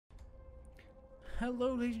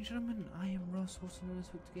Hello, ladies and gentlemen. I am Ross, host of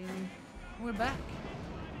HookedToGaming. We're back.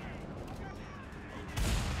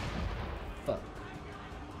 Fuck.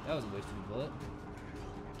 That was a waste of a bullet.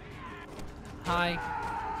 Hi.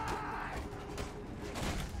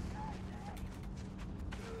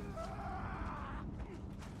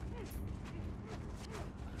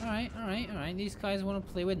 Alright. These guys want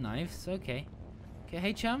to play with knives. Okay. Okay,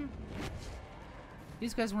 hey chum.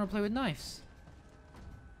 These guys want to play with knives.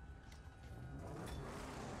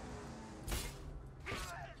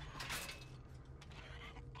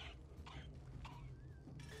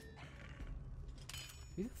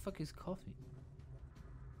 Who the fuck is coffee?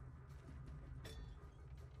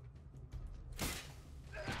 You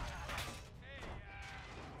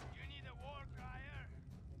need a war crier?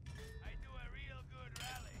 I do a real good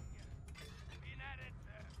rally. Been at it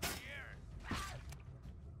for years.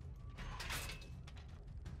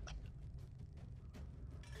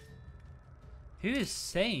 Who is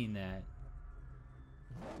saying that?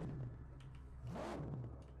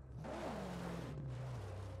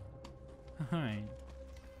 Alright.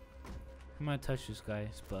 I'm gonna touch this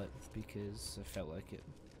guy's butt because I felt like it.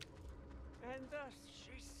 And thus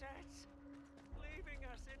she sets, leaving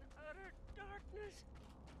us in utter darkness.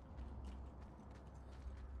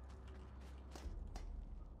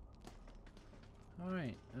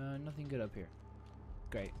 Alright, nothing good up here.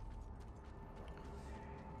 Great.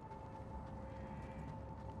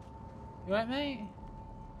 You alright, mate?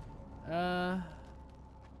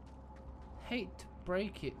 Hate to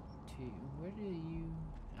break it to you. Where do you...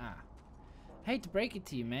 Ah. Hate to break it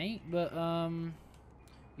to you, mate, but,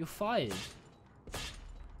 you're fired.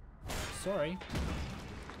 Sorry.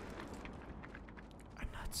 I'm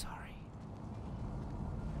not sorry.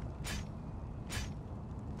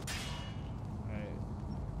 Alright.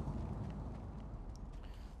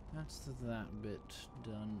 That's that bit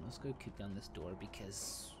done. Let's go kick down this door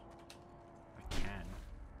because I can.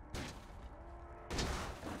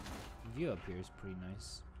 The view up here is pretty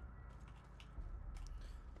nice.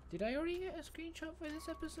 Did I already get a screenshot for this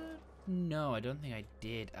episode? No, I don't think I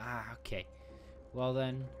did. Ah, okay. Well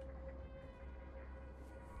then,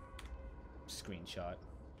 screenshot.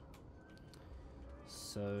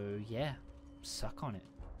 So yeah, suck on it.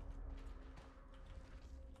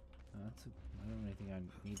 I don't really think I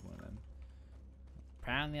need one of them.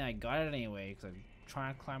 Apparently I got it anyway because I'm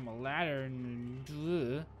trying to climb a ladder and.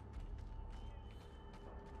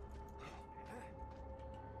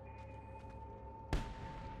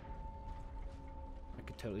 I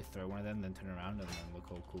could totally throw one of them, then turn around and then look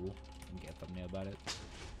all cool and get a thumbnail about it.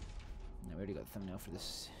 I already got a thumbnail for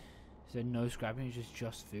this. Is there no scrapping? It's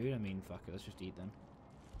just food? I mean, fuck it, let's just eat them.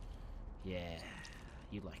 Yeah,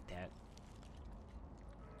 you like that.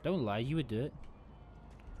 Don't lie, you would do it.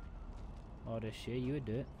 All this shit, you would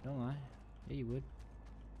do it. Don't lie. Yeah, you would.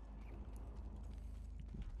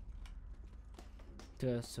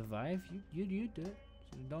 To survive, you'd do it.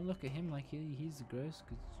 So don't look at him like he's gross,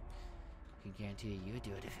 because I can guarantee you would do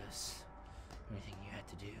it if it was everything you had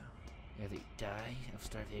to do. Either die of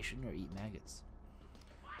starvation or eat maggots.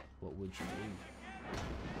 What would you do?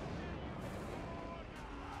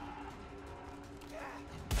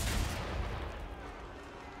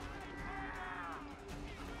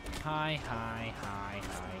 Hi.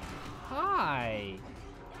 Hi!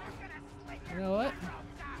 You know what?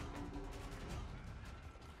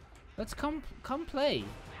 Let's come play.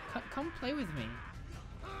 Come play with me.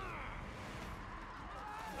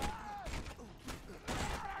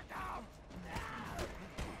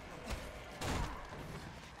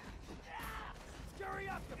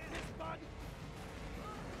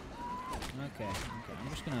 Okay, I'm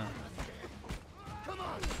just gonna... Come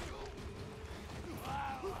on.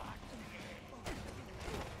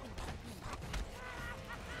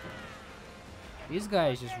 These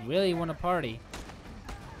guys just really want to party.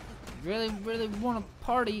 Really want to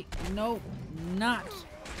party. No, not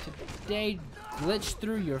today. Glitch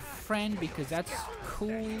through your friend because that's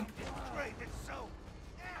cool.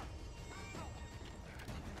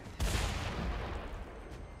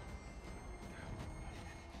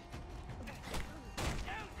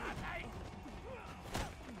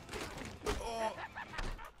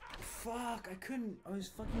 Fuck, I couldn't. I was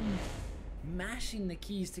fucking mashing the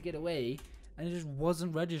keys to get away, and it just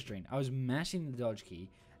wasn't registering. I was mashing the dodge key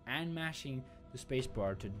and mashing the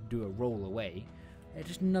spacebar to do a roll away, and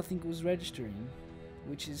just nothing was registering,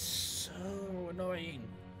 which is so annoying.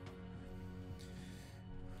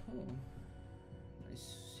 Oh, my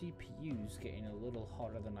CPU's getting a little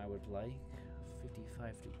hotter than I would like.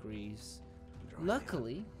 55 degrees.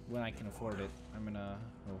 Luckily, when I can afford it, I'm gonna...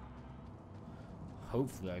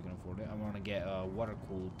 hopefully I can afford it. I want to get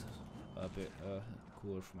water-cooled a bit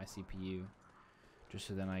cooler for my CPU, just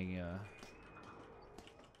so then I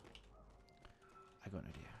got an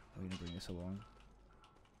idea. We're gonna bring this along.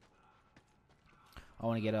 I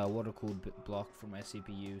want to get a water-cooled block for my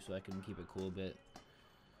CPU so I can keep it cool a bit.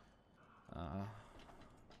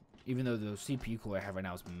 Even though the CPU cooler I have right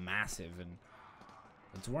now is massive and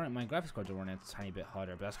it's running, my graphics cards are running a tiny bit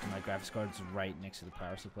hotter, but that's because my graphics card's right next to the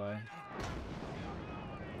power supply.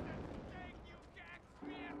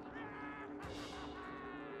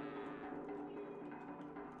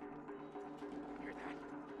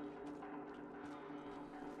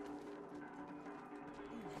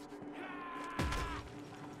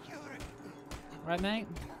 Right, mate?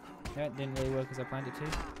 That didn't really work as I planned it to.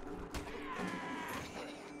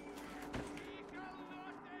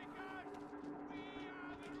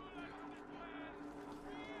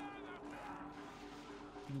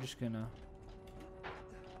 I'm just gonna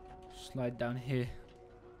slide down here.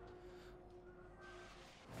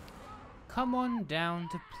 Come on down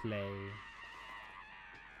to play.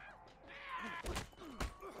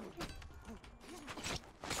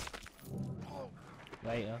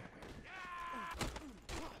 Later.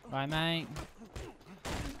 Right, mate.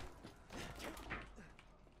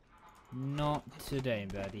 Not today,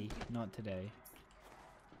 buddy. Not today.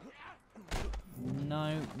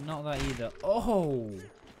 No, not that either. Oh!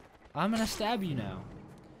 I'm gonna stab you now.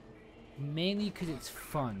 Mainly because it's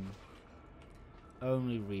fun.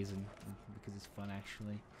 Only reason. Because it's fun,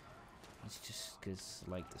 actually. It's just because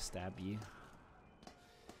I like to stab you.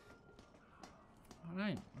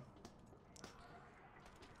 Alright.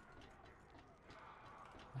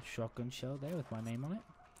 A shotgun shell there with my name on it.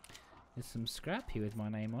 There's some scrap here with my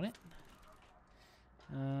name on it.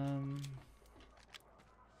 There's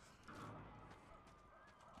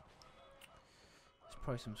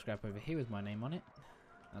probably some scrap over here with my name on it.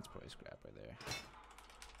 That's probably scrap right there.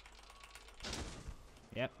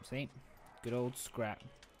 Yep, see? Good old scrap.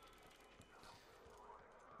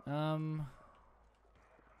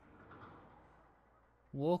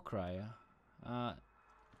 War crier. Well,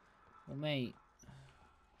 mate,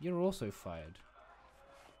 you're also fired.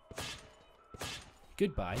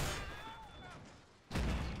 Goodbye.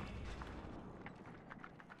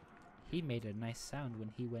 He made a nice sound when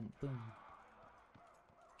he went boom.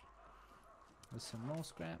 There's some more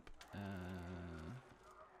scrap.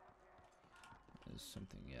 There's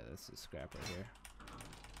something, yeah, that's a scrap right here.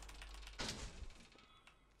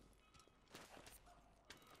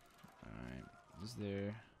 Alright, is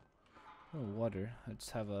there... Oh, water. Let's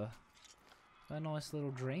have a nice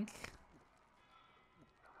little drink.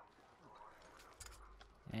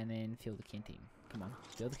 And then fill the canteen. Come on,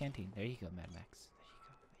 fill the canteen. There you go, Mad Max.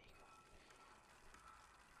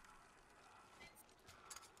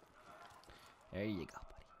 There you go,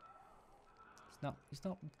 buddy. It's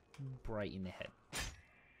not bright in the head.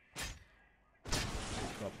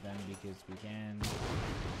 Drop them because we can.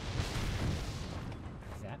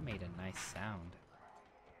 That made a nice sound.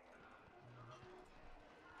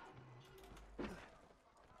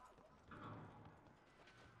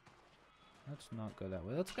 Let's not go that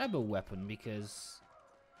way. Let's grab a weapon because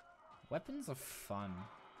weapons are fun.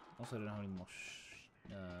 Also, I don't have any more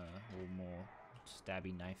or more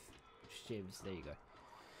stabby knife shivs. There you go.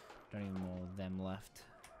 Don't even more of them left.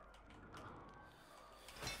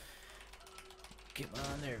 Come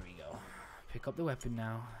on, there we go. Pick up the weapon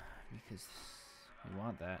now because we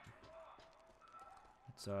want that.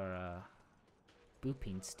 It's our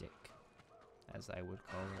booping stick, as I would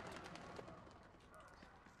call it.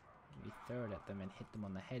 When we throw it at them and hit them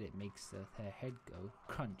on the head, it makes their head go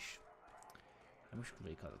crunch. I wish we could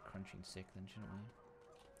really call it crunching stick then, shouldn't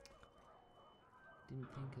we?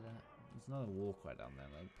 Didn't think of that. There's another walk right down there,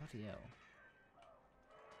 like, bloody hell.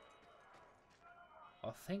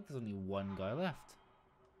 I think there's only one guy left.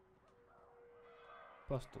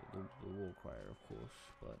 Plus the war crier, of course,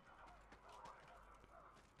 but...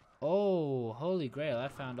 Oh, holy grail, I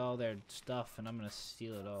found all their stuff and I'm gonna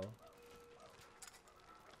steal it all.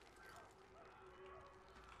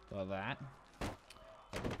 Got that.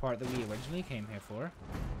 Got the part that we originally came here for.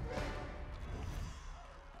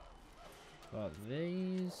 Got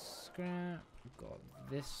these scrap. Got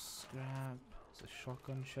this scrap. There's a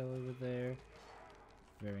shotgun shell over there.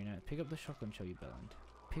 Very nice. Pick up the shotgun shell, you bellend.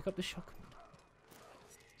 Pick up the shotgun.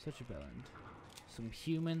 Such a bellend. Some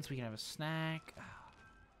humans. We can have a snack.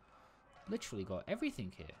 Literally got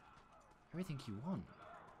everything here. Everything you want.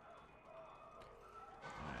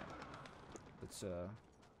 Alright. Let's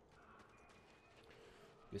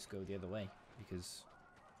just go the other way because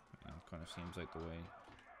kind of seems like the way I'm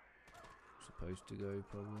supposed to go,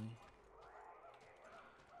 probably.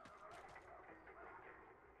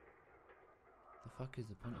 The fuck is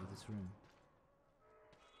the point of this room?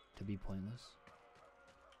 To be pointless?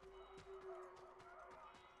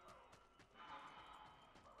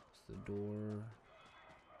 It's the door.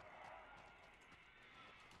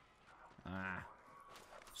 Ah.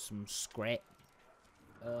 Some scrap.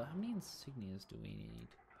 How many insignias do we need?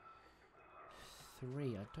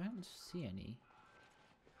 3. I don't see any.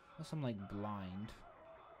 Unless I'm like blind.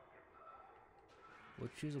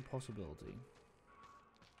 Which is a possibility.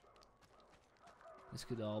 This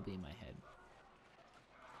could all be in my head.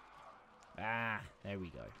 Ah, there we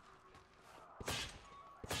go.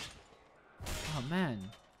 Oh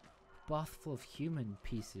man. Bath full of human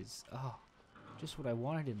pieces. Oh, just what I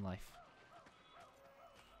wanted in life.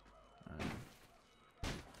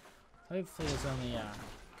 Hopefully there's only a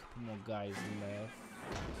couple more guys left.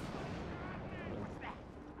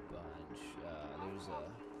 Bunch.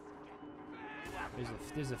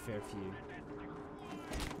 There's a fair few.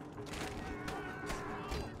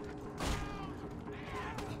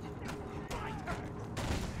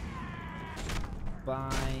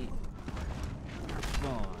 Bye.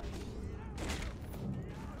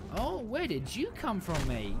 Oh, where did you come from,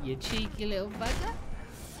 mate? You cheeky little bugger.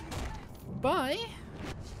 Bye.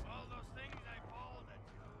 All those things I bawled at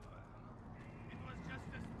you. It was just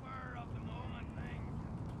a spur of the moment thing.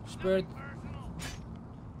 Spur. Nothing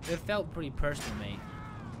personal. It felt pretty personal, mate.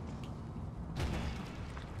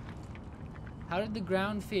 How did the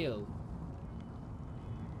ground feel?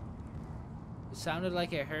 It sounded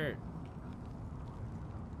like it hurt.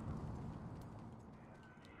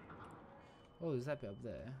 Oh, is that bit up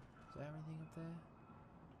there? Is there anything up there?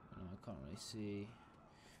 No, I can't really see.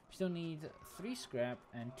 We still need 3 scrap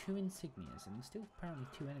and 2 insignias, and still apparently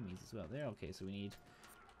 2 enemies as well. There, okay, so we need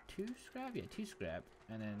 2 scrap? Yeah, 2 scrap,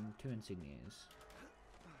 and then 2 insignias.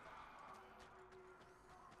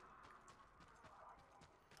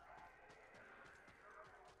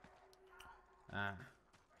 Ah,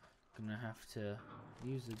 gonna have to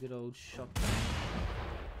use the good old shotgun.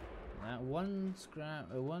 That 1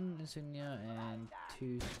 scrap, 1 insignia and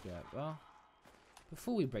 2 scrap. Well,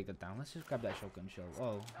 before we break that down, let's just grab that shotgun shell.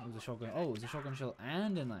 Oh, it was a shotgun. Oh, it was a shotgun shell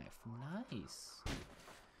and a knife. Nice.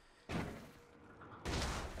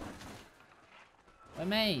 Hey,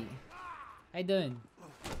 mate. How you doing?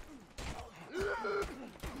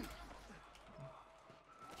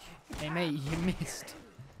 Hey, mate, you missed.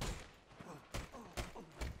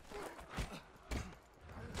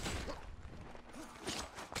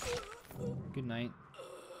 Good night.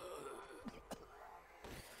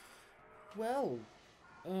 Well,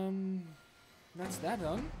 that's that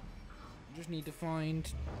done. Just need to find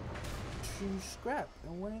 2 scrap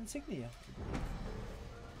and 1 insignia.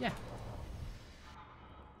 Yeah.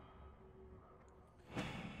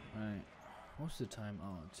 Right. What's the time?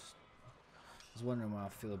 Oh, I was wondering why I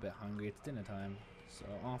feel a bit hungry. It's dinner time. So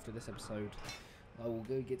after this episode, I will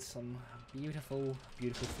go get some beautiful,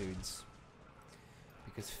 beautiful foods.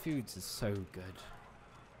 Because foods is so good.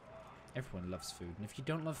 Everyone loves food. And if you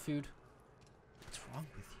don't love food, what's wrong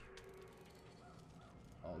with you?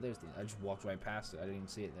 Oh, there's the... I just walked right past it. I didn't even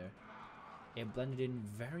see it there. It blended in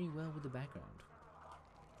very well with the background.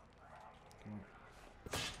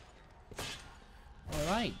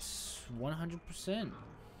 Alright. 100%.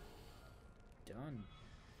 Done.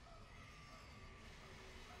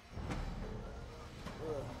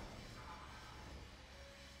 Ugh.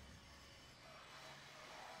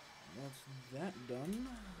 That's that done.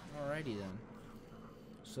 Alrighty then.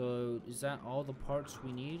 So, is that all the parts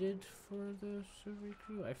we needed for the survey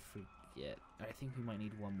crew? I forget. I think we might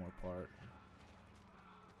need 1 more part.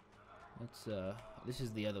 Let's, this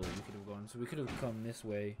is the other way we could have gone. So we could have come this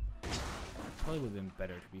way. Probably would have been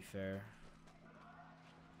better, to be fair.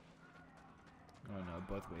 Oh no,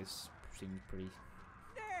 both ways seem pretty...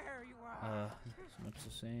 There you are. So much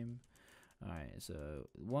the same. Alright, so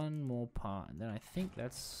 1 more part, and then I think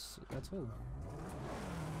that's all.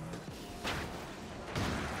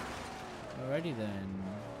 Alrighty then,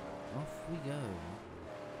 off we go.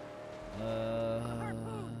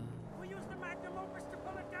 We'll use the magnum opus to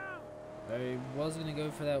pull it down. I was gonna go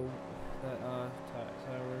for that tower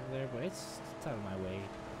over there, but it's out of my way.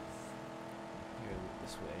 Go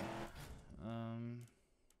this way.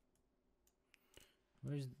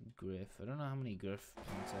 Where's Griff? I don't know how many Griff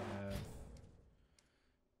points I have.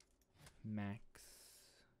 Max.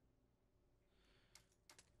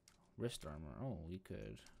 Wrist armor. Oh, we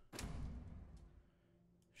could.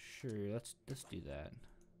 Sure, let's do that.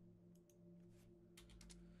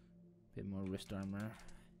 Bit more wrist armor.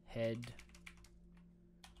 Head.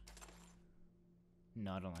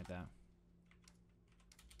 No, I don't like that.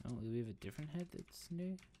 Oh, do we have a different head that's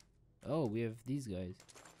new? Oh, we have these guys.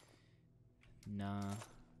 Nah.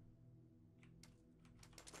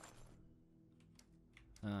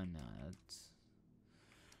 Oh no, that's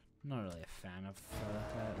not really a fan of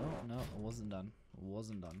that. Oh no, it wasn't done. It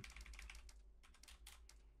wasn't done.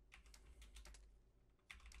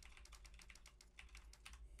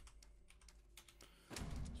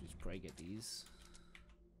 Just pray get these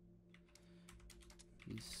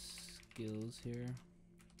skills here.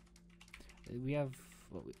 We have,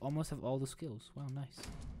 well, we almost have all the skills. Wow, nice.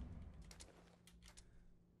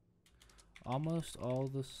 Almost all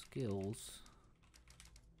the skills.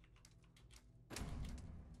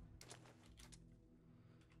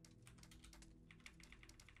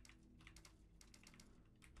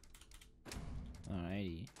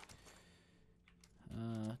 Alrighty.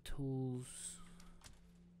 Tools.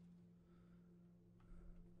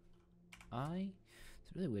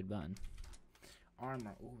 It's a really weird button.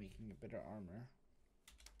 Armor. Oh, we can get better armor.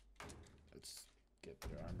 Let's get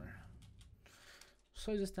better armor.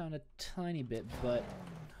 Slows us down a tiny bit, but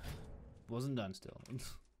wasn't done still.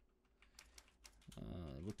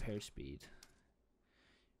 Repair speed.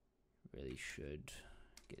 Really should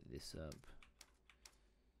get this up.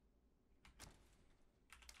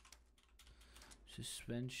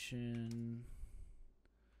 Suspension.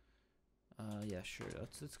 Yeah, sure.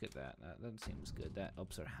 Let's get that. That seems good. That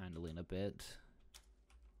ups our handling a bit.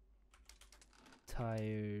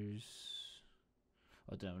 Tires.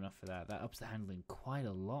 Oh, don't have enough for that. That ups the handling quite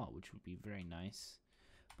a lot, which would be very nice.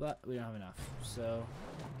 But we don't have enough. So,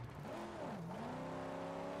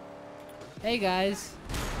 hey guys.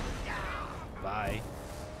 Bye.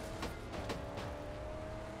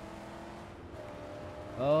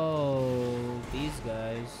 Oh, these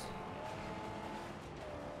guys.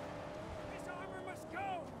 This armor must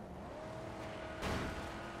go!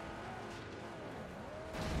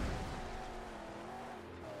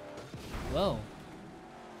 Well,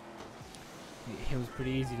 it was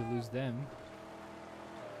pretty easy to lose them.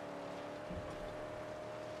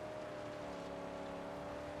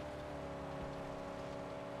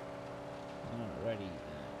 Alrighty then.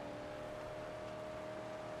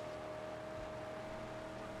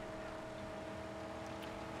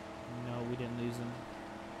 No, we didn't lose them.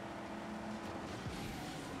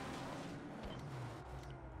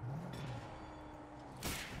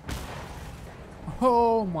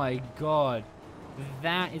 Oh my god.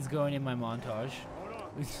 That is going in my montage. Hold on.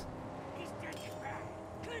 He's dead.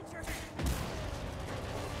 Clincher!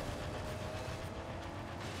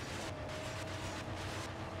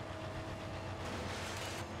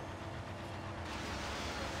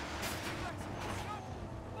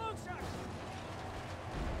 Long shot!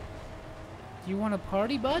 Do you want a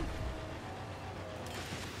party, bud?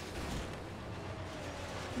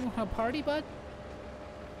 You want a party, bud?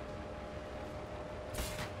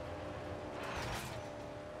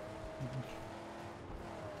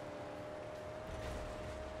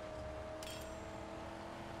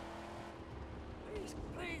 Please,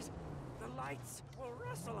 please! The lights will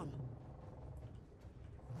rustle him!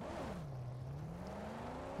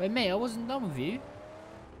 Wait, mate, I wasn't done with you.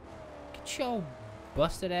 Get your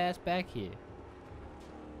busted ass back here.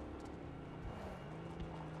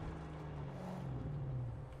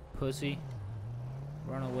 Pussy.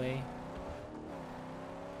 Run away.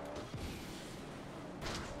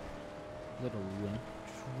 Little wimp.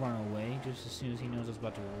 Just run away just as soon as he knows I was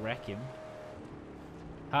about to wreck him.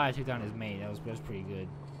 Ah, I took down his mate. That was pretty good.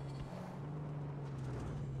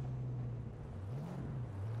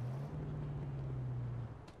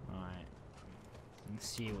 Alright. Let's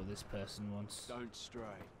see what this person wants. Don't stray.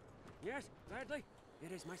 Yes, gladly.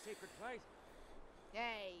 It is my sacred place.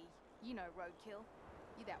 Hey, you know roadkill.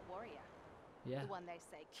 You that warrior. Yeah. The one they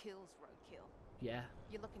say kills roadkill. Yeah.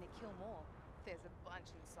 You're looking to kill more. There's a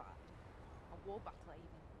bunch inside. A war buckler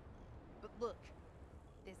even. But look,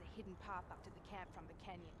 there's a hidden path up to the camp from the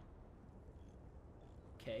canyon.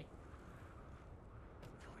 Okay.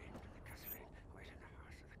 Go into the castle, wait in the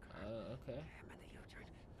house of the crown. Okay. Him and the U-turn,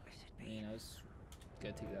 blessed I be. mean, I was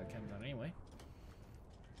gonna take that camera down anyway.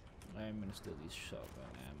 I'm gonna steal these shotgun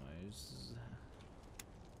ammos.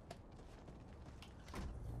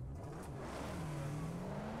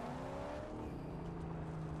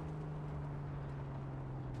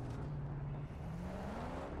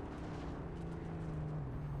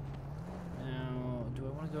 Now, do I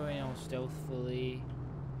want to go in all stealthily?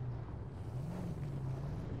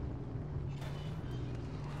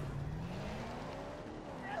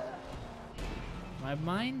 My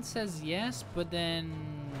mind says yes, but then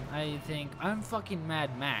I think I'm fucking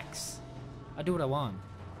Mad Max. I do what I want.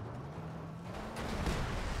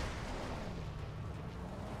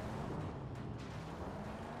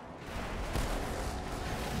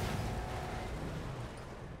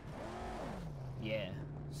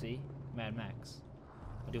 See? Mad Max.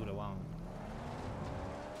 I'll do what I want.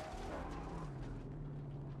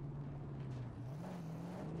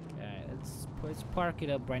 Alright, let's park it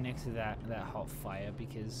up right next to that hot fire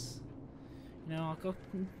because, you know, I'll go.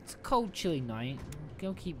 It's a cold, chilly night.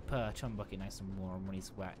 Go keep Chum Bucket nice and warm when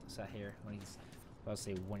he's wet. Sat here when he's, I'll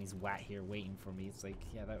say when he's wet here waiting for me. It's like,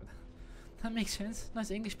 yeah, that makes sense. Nice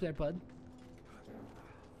English player, bud.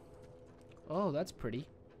 Oh, that's pretty.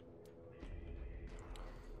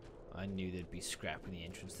 I knew there'd be scrap in the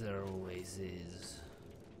entrance. There always is.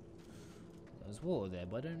 There's water there,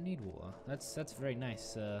 but I don't need water. That's very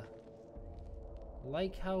nice.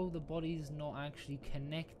 Like how the body's not actually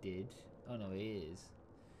connected. Oh no, it is.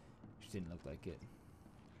 Just didn't look like it.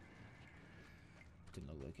 Didn't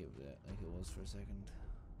look like it was for a second.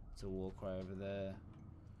 It's a war cry over there.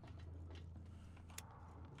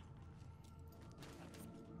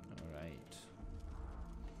 All right.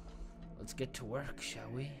 Let's get to work, shall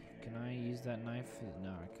we? Can I use that knife?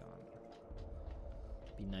 No, I can't.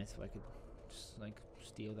 Be nice if I could just like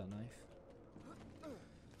steal that knife.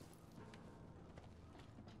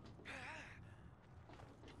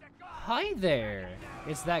 Hi there!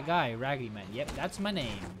 It's that guy, Raggedy Man. Yep, that's my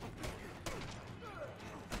name.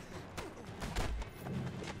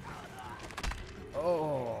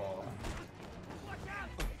 Oh.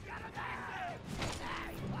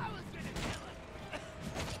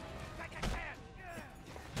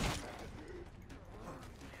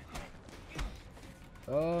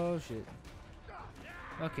 Oh shit.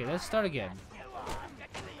 Okay, let's start again.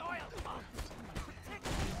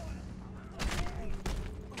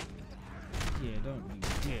 Yeah, don't you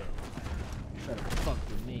dare try to fuck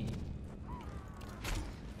with me.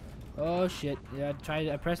 Oh shit. Yeah,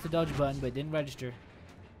 I pressed the dodge button but it didn't register.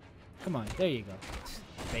 Come on, there you go.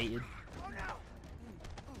 Baited.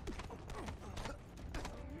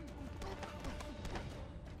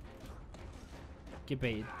 Get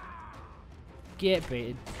baited. Get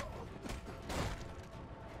baited.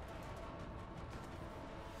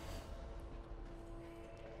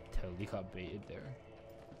 Totally got baited there.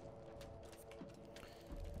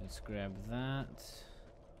 Let's grab that.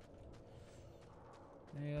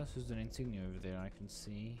 There else is an insignia over there I can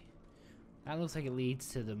see. That looks like it leads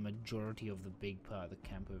to the majority of the big part of the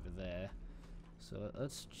camp over there. So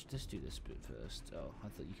let's just do this bit first. Oh, I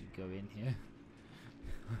thought you could go in here.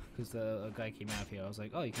 Because a guy came out here, I was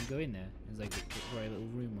like, oh, you can go in there. It's like a right little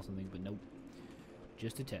room or something, but nope.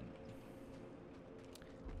 Just a tent.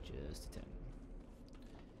 Just a tent.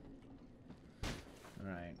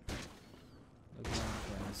 Alright. Look around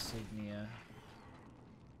for an insignia.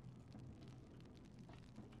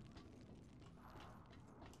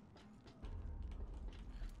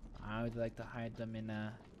 I would like to hide them in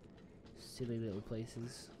silly little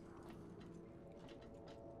places.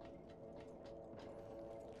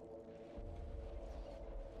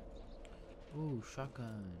 Ooh,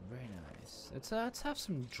 shotgun, very nice. Let's have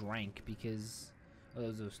some drink because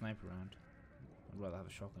there's a sniper round. I'd rather have a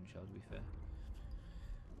shotgun shell, to be fair.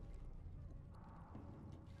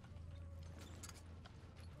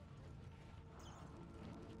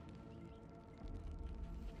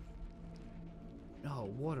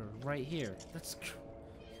 Oh, water right here. That's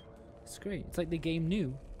great. It's like the game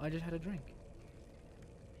knew I just had a drink.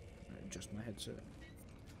 Adjust my headset.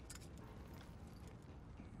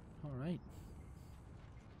 All right.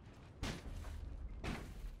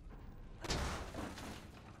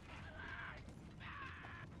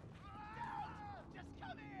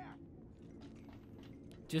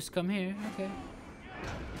 Just come here. Okay.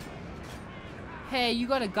 Hey, you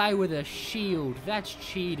got a guy with a shield. That's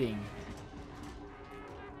cheating.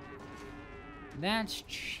 That's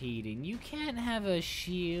cheating. You can't have a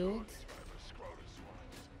shield.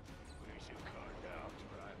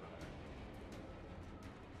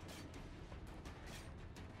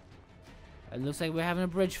 It looks like we're having a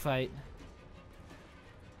bridge fight.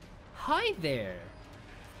 Hi there.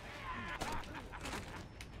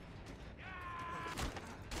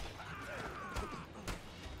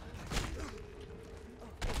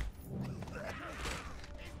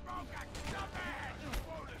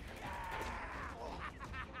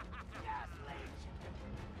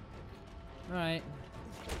 Alright.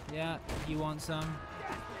 Yeah, you want some?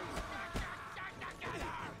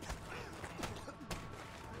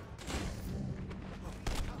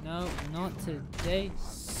 No, not today,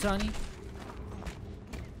 Sonny.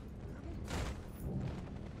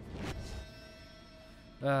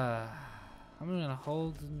 I'm gonna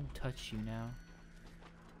hold and touch you now.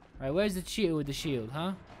 Alright, where's the cheater with the shield,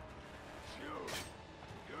 huh?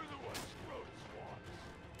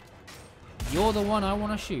 You're the one I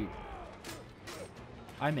want to shoot.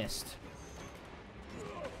 I missed.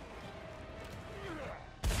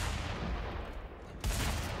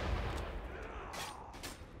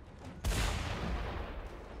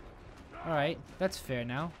 Alright, that's fair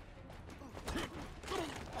now.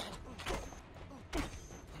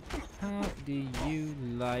 How do you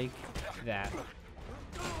like that?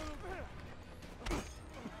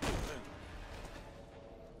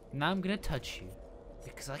 Now I'm gonna touch you,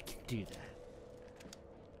 because I can do that.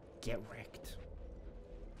 Get wrecked.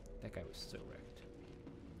 That guy was so wrecked.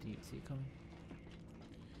 Did you see it coming?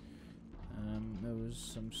 There was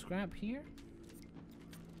some scrap here.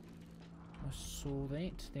 I saw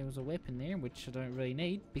that. There was a weapon there, which I don't really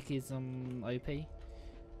need, because I'm OP.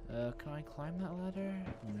 Can I climb that ladder?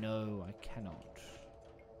 No, I cannot.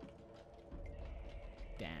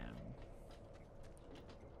 Damn.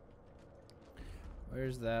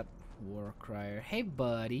 Where's that war crier? Hey,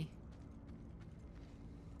 buddy.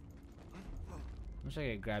 Wish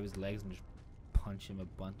I could grab his legs and just punch him a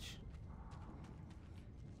bunch.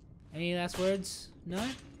 Any last words? No?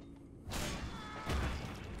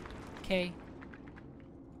 Okay.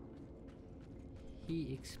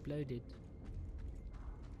 He exploded.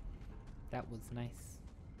 That was nice.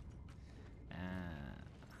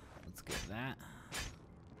 Let's get that.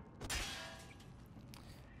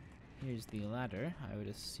 Here's the ladder, I would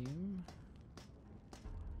assume.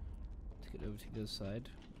 Let's get over to the other side.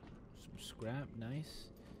 Some scrap, nice.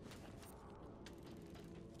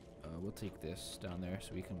 We'll take this down there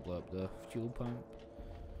so we can blow up the fuel pump.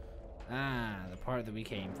 Ah, the part that we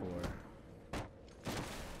came for.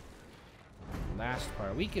 Last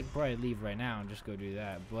part. We could probably leave right now and just go do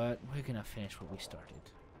that, but we're gonna finish what we started.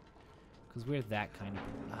 Because we're that kind of...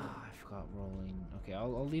 Ah, I forgot rolling. Okay,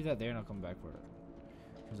 I'll leave that there and I'll come back for it.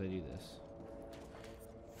 As I do this.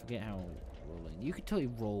 Forget how rolling. You could totally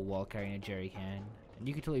roll while carrying a jerry can. And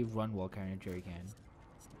you could totally run while carrying a jerry can.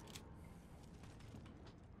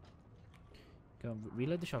 Go,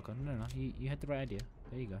 reload the shotgun. No, you had the right idea.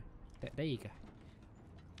 There you go. There you go.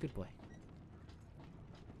 Good boy.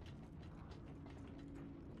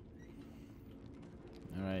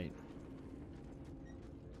 Alright.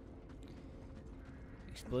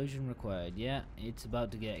 Explosion required. Yeah, it's about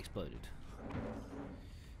to get exploded.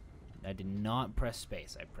 I did not press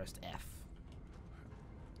space. I pressed F.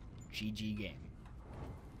 GG game.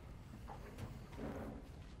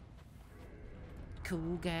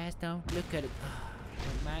 Cool guys, don't look at it.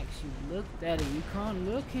 But Max, you looked at it. You can't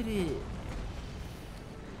look at it.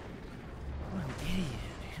 What an idiot.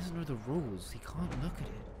 He doesn't know the rules. He can't look at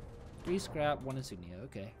it. 3 scrap, 1 insignia.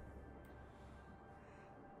 Okay.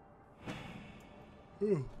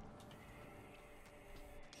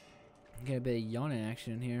 Get a bit of yawning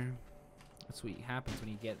action in here. That's what happens when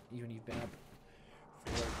you've been up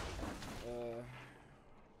for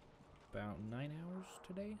about 9 hours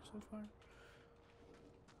today so far.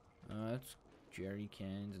 That's jerry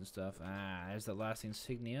cans and stuff. Ah, there's the last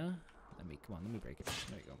insignia. Let me break it.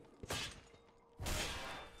 There you go.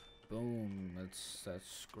 Boom. That's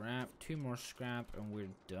scrap. 2 more scrap and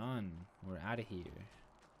we're done. We're out of here.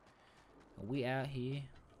 Are we out here?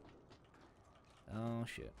 Oh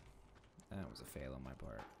shit. That was a fail on my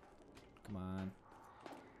part. Come on.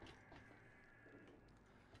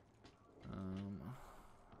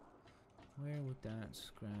 Where would that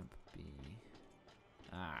scrap be?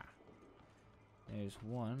 Ah. There's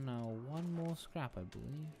one. Now one more scrap, I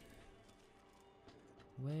believe.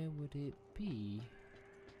 Where would it be?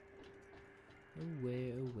 Oh,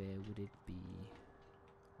 where would it be?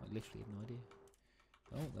 I literally have no idea.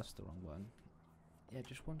 Oh, that's the wrong one. Yeah,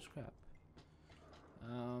 just 1 scrap.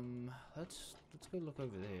 Let's go look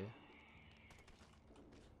over there.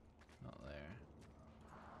 Not there.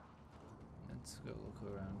 Let's go look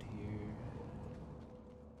around here.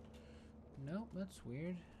 Nope, that's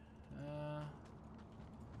weird.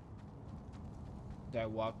 Did I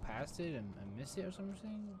walk past it and miss it or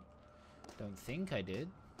something? Don't think I did.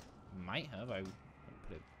 Might have. I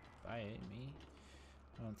put it by it, me.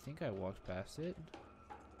 I don't think I walked past it.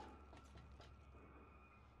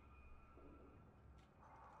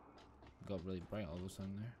 Got really bright all of a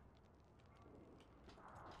sudden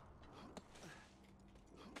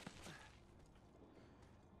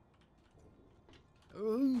there.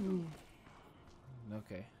 Ooh.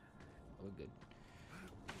 Okay. We're good.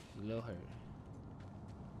 Low hurt.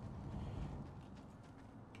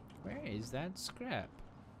 Where is that scrap?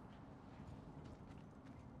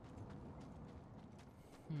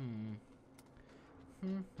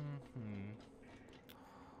 It's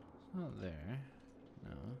not there.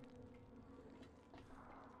 No.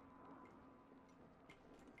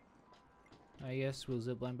 I guess we'll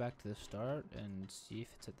zipline back to the start and see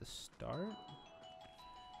if it's at the start.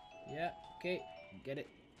 Yeah, okay, get it.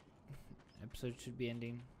 Episode should be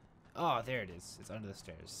ending. Oh, there it is. It's under the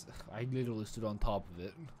stairs. I literally stood on top of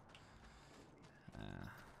it.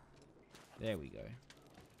 There we go.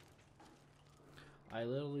 I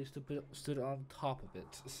literally stood on top of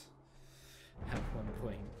it at one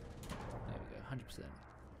point. There we go,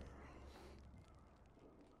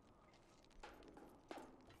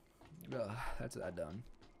 100%. Ugh, that's that done.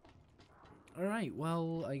 Alright,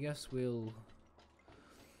 well, I guess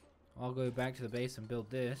I'll go back to the base and build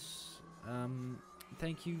this.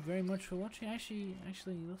 Thank you very much for watching. Actually,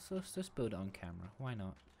 let's build it on camera. Why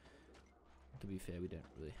not? To be fair, we don't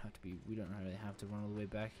really have to run all the way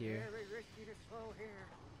back here. Very risky to slow here.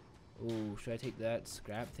 Oh, should I take that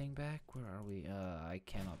scrap thing back? Where are we? I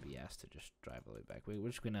cannot be asked to just drive all the way back. We're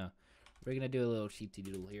just gonna do a little cheapty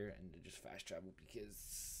doodle here and just fast travel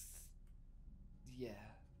because yeah,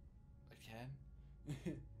 I can.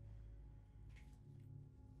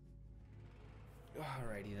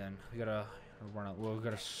 Alrighty then, we gotta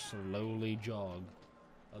slowly jog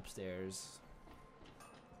upstairs.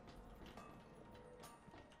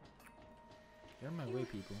 Get out of my way,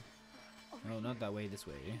 people. No, not that way, this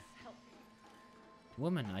way.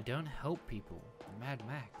 Woman, I don't help people. I'm Mad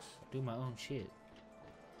Max. I do my own shit.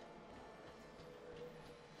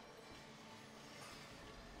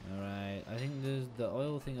 Alright, I think the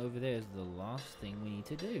oil thing over there is the last thing we need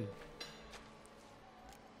to do.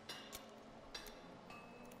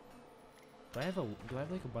 Do I have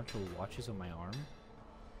like a bunch of watches on my arm?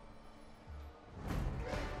 I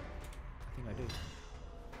think I do.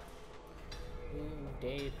 Ooh,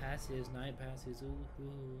 day passes, night passes,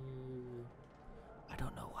 ooh. I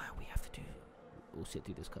don't know why we have to do. We'll sit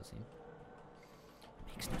through this cutscene.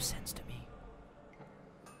 It makes no sense to me.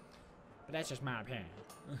 But that's just my opinion.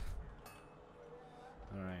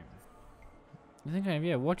 Alright. I think I have,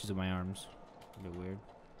 yeah, watches on my arms. A bit weird.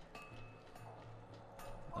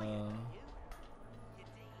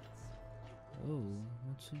 Oh,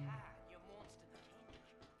 what's in?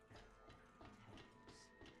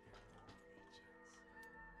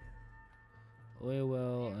 Oil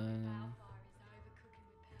well and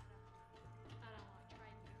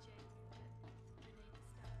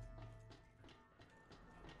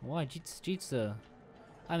why Jeet's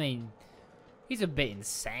I mean, he's a bit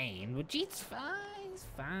insane, but Jeet's fine. He's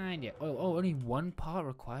fine. Yeah. Oh, only one part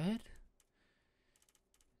required.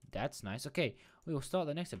 That's nice. Okay, we will start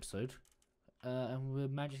the next episode, and we'll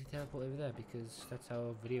magically teleport over there because that's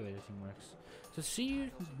how video editing works. So see you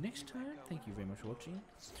next time. Thank you very much for watching.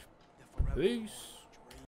 Peace.